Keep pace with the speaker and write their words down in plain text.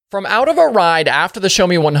From out of a ride after the Show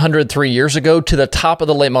Me 100 3 years ago to the top of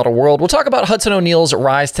the late model world, we'll talk about Hudson O'Neal's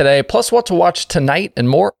rise today, plus what to watch tonight and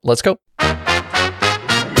more. Let's go.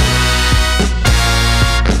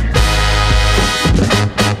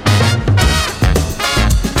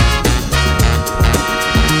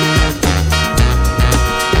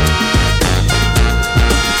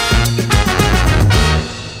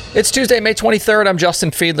 It's Tuesday, May 23rd. I'm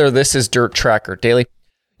Justin Fiedler. This is Dirt Tracker Daily.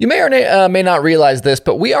 You may or may not realize this,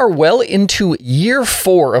 but we are well into year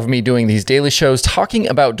 4 of me doing these daily shows talking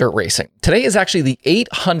about dirt racing. Today is actually the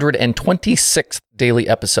 826th daily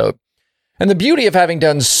episode. And the beauty of having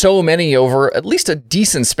done so many over at least a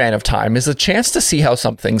decent span of time is the chance to see how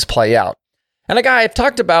some things play out. And a guy I've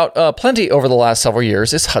talked about plenty over the last several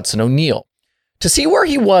years is Hudson O'Neal. To see where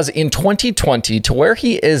he was in 2020 to where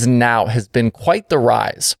he is now has been quite the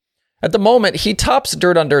rise. At the moment, he tops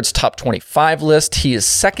Dirt on Dirt's top 25 list. He is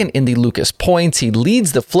second in the Lucas points. He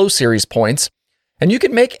leads the Flow Series points. And you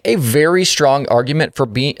could make a very strong argument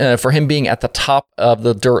for him being at the top of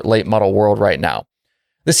the dirt late model world right now.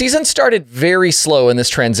 The season started very slow in this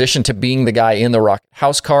transition to being the guy in the Rocket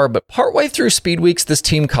House car, but partway through Speed Weeks, this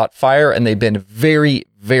team caught fire, and they've been very,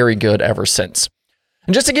 very good ever since.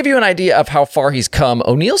 And just to give you an idea of how far he's come,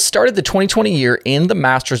 O'Neal started the 2020 year in the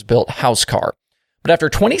Masters-built house car. But after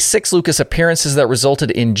 26 Lucas appearances that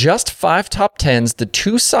resulted in just 5 top 10s, the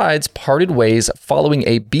two sides parted ways following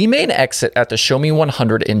a B-main exit at the Show Me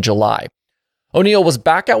 100 in July. O'Neal was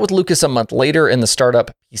back out with Lucas a month later in the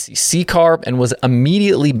startup PCC car and was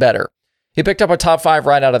immediately better. He picked up a top 5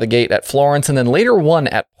 right out of the gate at Florence and then later won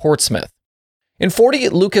at Portsmouth. In 40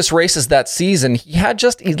 Lucas races that season, he had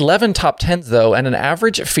just 11 top 10s though and an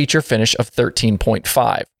average feature finish of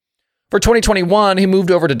 13.5. For 2021, he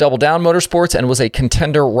moved over to Double Down Motorsports and was a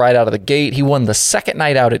contender right out of the gate. He won the second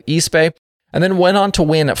night out at East Bay and then went on to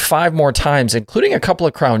win 5 more times, including a couple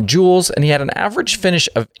of crown jewels, and he had an average finish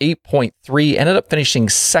of 8.3, ended up finishing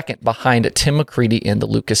second behind Tim McCready in the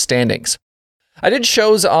Lucas standings. I did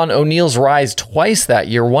shows on O'Neal's rise twice that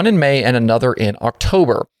year, one in May and another in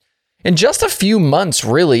October. In just a few months,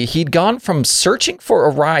 really, he'd gone from searching for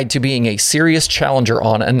a ride to being a serious challenger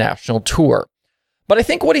on a national tour. But I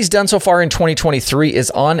think what he's done so far in 2023 is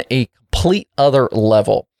on a complete other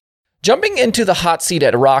level. Jumping into the hot seat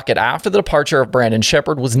at Rocket after the departure of Brandon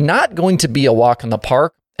Sheppard was not going to be a walk in the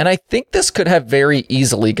park, and I think this could have very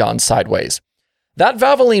easily gone sideways. That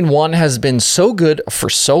Valvoline 1 has been so good for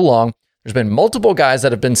so long. There's been multiple guys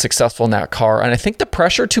that have been successful in that car, and I think the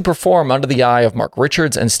pressure to perform under the eye of Mark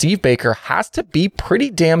Richards and Steve Baker has to be pretty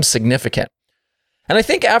damn significant. And I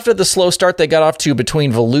think after the slow start they got off to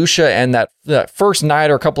between Volusia and that first night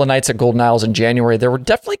or a couple of nights at Golden Isles in January, there were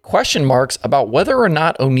definitely question marks about whether or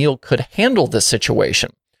not O'Neal could handle this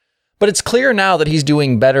situation. But it's clear now that he's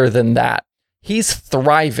doing better than that. He's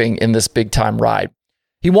thriving in this big-time ride.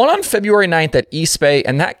 He won on February 9th at East Bay,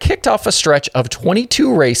 and that kicked off a stretch of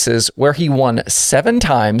 22 races where he won 7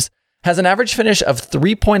 times, has an average finish of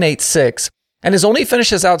 3.86, and his only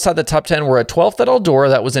finishes outside the top 10 were a 12th at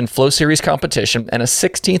Eldora that was in Flow Series competition and a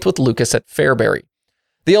 16th with Lucas at Fairbury.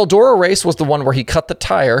 The Eldora race was the one where he cut the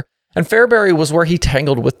tire, and Fairbury was where he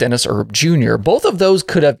tangled with Dennis Erb Jr. Both of those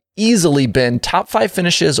could have easily been top 5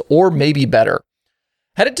 finishes or maybe better.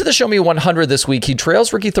 Headed to the Show Me 100 this week, he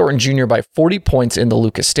trails Ricky Thornton Jr. by 40 points in the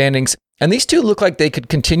Lucas standings, and these two look like they could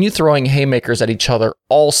continue throwing haymakers at each other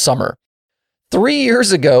all summer. 3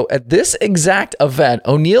 years ago, at this exact event,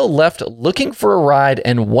 O'Neal left looking for a ride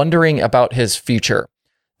and wondering about his future.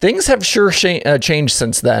 Things have sure changed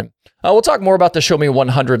since then. We'll talk more about the Show Me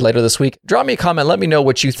 100 later this week. Drop me a comment. Let me know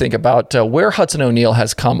what you think about where Hudson O'Neal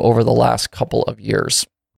has come over the last couple of years.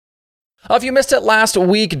 If you missed it last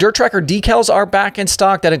week, Dirt Tracker decals are back in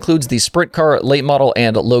stock. That includes the Sprint Car, late model,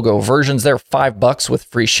 and logo versions. They're $5 with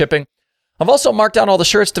free shipping. I've also marked down all the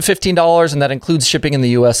shirts to $15, and that includes shipping in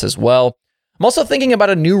the US as well. I'm also thinking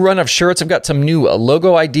about a new run of shirts. I've got some new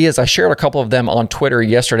logo ideas. I shared a couple of them on Twitter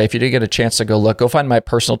yesterday. If you didn't get a chance to go look, go find my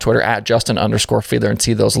personal Twitter at Justin_Fiedler and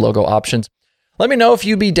see those logo options. Let me know if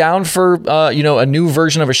you'd be down for a new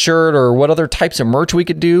version of a shirt or what other types of merch we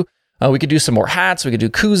could do. We could do some more hats. We could do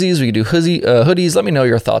koozies. We could do hoodies. Let me know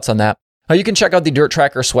your thoughts on that. You can check out the Dirt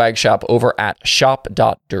Tracker swag shop over at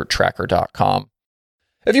shop.dirttracker.com.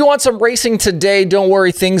 If you want some racing today, don't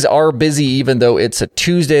worry, things are busy even though it's a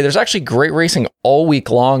Tuesday. There's actually great racing all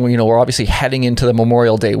week long. We're obviously heading into the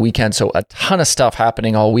Memorial Day weekend, so a ton of stuff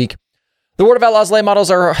happening all week. The World of Outlaws late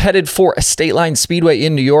models are headed for a State Line Speedway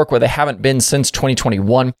in New York where they haven't been since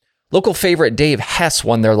 2021. Local favorite Dave Hess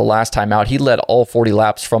won there the last time out. He led all 40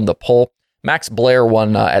 laps from the pole. Max Blair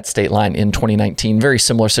won at State Line in 2019. Very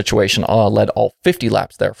similar situation, led all 50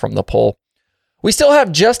 laps there from the pole. We still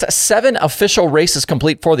have just 7 official races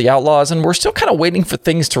complete for the Outlaws, and we're still kind of waiting for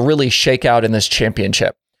things to really shake out in this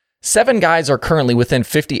championship. 7 guys are currently within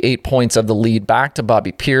 58 points of the lead back to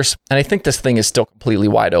Bobby Pierce, and I think this thing is still completely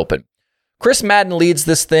wide open. Chris Madden leads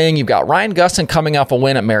this thing. You've got Ryan Gustin coming off a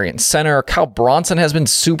win at Marion Center. Kyle Bronson has been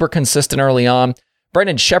super consistent early on.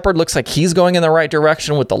 Brendan Shepard looks like he's going in the right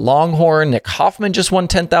direction with the Longhorn. Nick Hoffman just won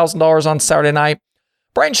 $10,000 on Saturday night.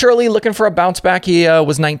 Brian Shirley looking for a bounce back. He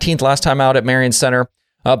was 19th last time out at Marion Center.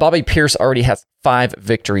 Bobby Pierce already has 5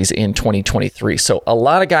 victories in 2023. So a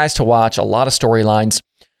lot of guys to watch, a lot of storylines.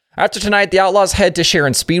 After tonight, the Outlaws head to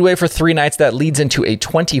Sharon Speedway for 3 nights. That leads into a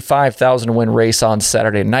 $25,000 win race on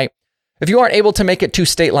Saturday night. If you aren't able to make it to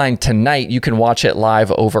State Line tonight, you can watch it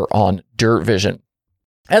live over on Dirt Vision.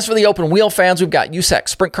 As for the open wheel fans, we've got USAC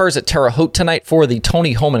Sprint Cars at Terre Haute tonight for the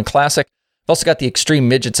Tony Homan Classic. We've also got the Extreme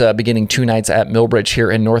Midgets beginning 2 nights at Millbridge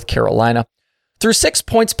here in North Carolina. Through 6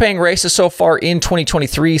 points-paying races so far in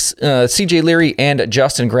 2023, CJ Leary and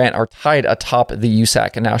Justin Grant are tied atop the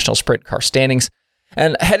USAC National Sprint Car standings.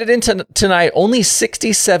 And headed into tonight, only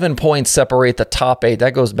 67 points separate the top 8.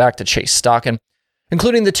 That goes back to Chase Stockin.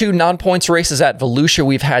 Including the 2 non-points races at Volusia,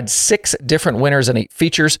 we've had 6 different winners and 8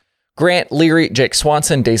 features. Grant, Leary, Jake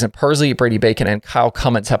Swanson, Dazen Pursley, Brady Bacon, and Kyle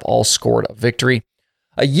Cummins have all scored a victory.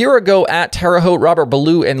 A year ago at Terre Haute, Robert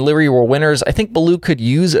Ballou and Leary were winners. I think Ballou could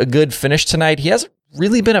use a good finish tonight. He hasn't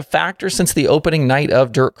really been a factor since the opening night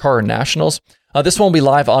of Dirt Car Nationals. This won't be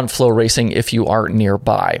live on Flow Racing if you are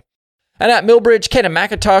nearby. And at Millbridge, Caden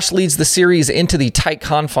McIntosh leads the series into the tight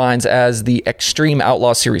confines as the Extreme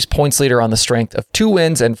Outlaw Series points leader on the strength of 2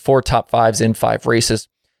 wins and 4 top 5s in 5 races.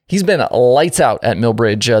 He's been lights out at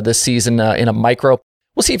Millbridge this season in a micro.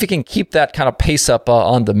 We'll see if he can keep that kind of pace up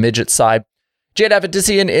on the midget side. Jade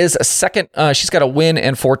Avedissian is second. She's got a win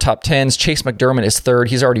and 4 top 10s. Chase McDermott is third.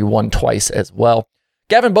 He's already won twice as well.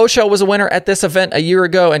 Gavin Boschel was a winner at this event a year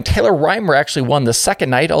ago, and Taylor Reimer actually won the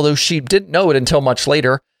second night, although she didn't know it until much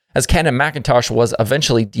later, as Caden McIntosh was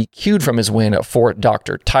eventually DQ'd from his win for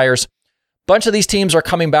Dr. Tires. Bunch of these teams are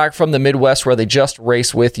coming back from the Midwest, where they just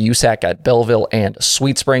race with USAC at Belleville and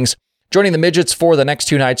Sweet Springs. Joining the midgets for the next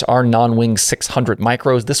 2 nights are non-wing 600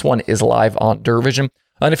 micros. This one is live on Dirt Vision.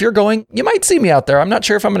 And if you're going, you might see me out there. I'm not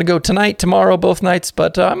sure if I'm going to go tonight, tomorrow, both nights,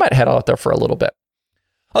 but I might head out there for a little bit.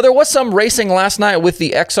 There was some racing last night with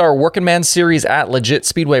the XR Working Man Series at Legit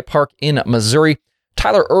Speedway Park in Missouri.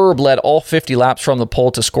 Tyler Erb led all 50 laps from the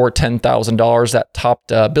pole to score $10,000. That topped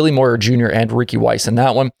Billy Moyer Jr. and Ricky Weiss in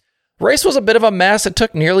that one. The race was a bit of a mess. It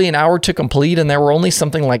took nearly an hour to complete, and there were only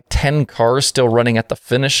something like 10 cars still running at the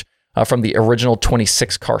finish from the original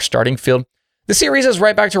 26-car starting field. The series is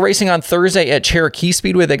right back to racing on Thursday at Cherokee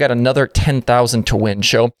Speedway. They got another $10,000 to win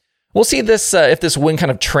show. We'll see this if this win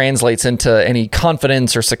kind of translates into any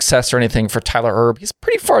confidence or success or anything for Tyler Erb. He's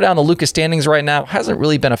pretty far down the Lucas standings right now. Hasn't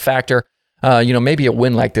really been a factor. Maybe a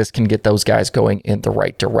win like this can get those guys going in the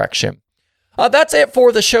right direction. That's it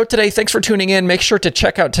for the show today. Thanks for tuning in. Make sure to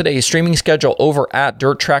check out today's streaming schedule over at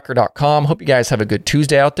dirttracker.com. Hope you guys have a good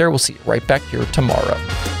Tuesday out there. We'll see you right back here tomorrow.